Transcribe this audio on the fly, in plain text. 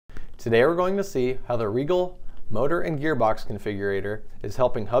Today we're going to see how the Regal Motor and Gearbox Configurator is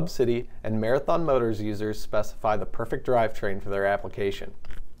helping Hub City and Marathon Motors users specify the perfect drivetrain for their application.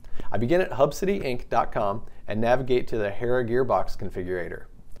 I begin at hubcityinc.com and navigate to the Hera Gearbox Configurator.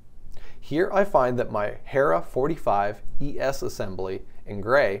 Here I find that my Hera 45 ES assembly in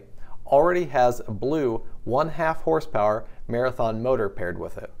gray already has a blue 1/2 horsepower Marathon motor paired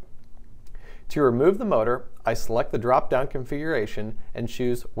with it. To remove the motor, I select the drop-down configuration and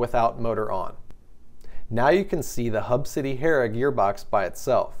choose Without Motor On. Now you can see the Hub City Hera gearbox by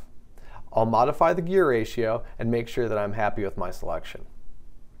itself. I'll modify the gear ratio and make sure that I'm happy with my selection.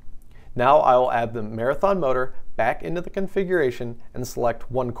 Now I will add the Marathon motor back into the configuration and select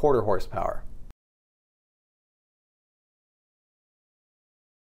 1/4 horsepower.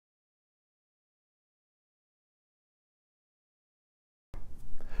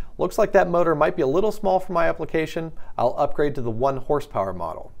 Looks like that motor might be a little small for my application. I'll upgrade to the 1 horsepower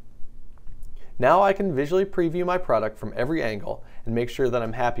model. Now I can visually preview my product from every angle and make sure that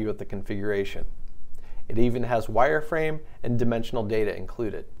I'm happy with the configuration. It even has wireframe and dimensional data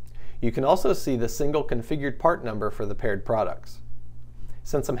included. You can also see the single configured part number for the paired products.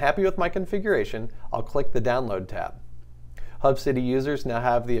 Since I'm happy with my configuration, I'll click the Download tab. Hub City users now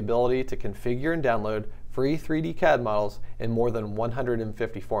have the ability to configure and download free 3D CAD models in more than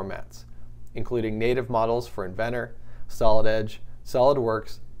 150 formats, including native models for Inventor, Solid Edge,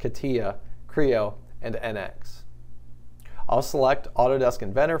 SolidWorks, CATIA, Creo, and NX. I'll select Autodesk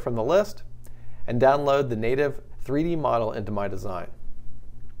Inventor from the list and download the native 3D model into my design.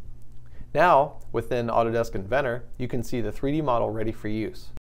 Now, within Autodesk Inventor, you can see the 3D model ready for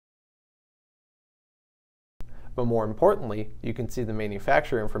use. But more importantly, you can see the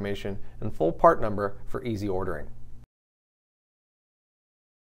manufacturer information and full part number for easy ordering.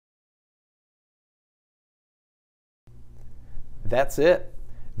 That's it.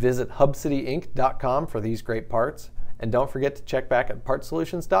 Visit hubcityinc.com for these great parts, and don't forget to check back at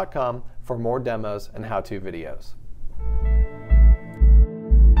partsolutions.com for more demos and how-to videos.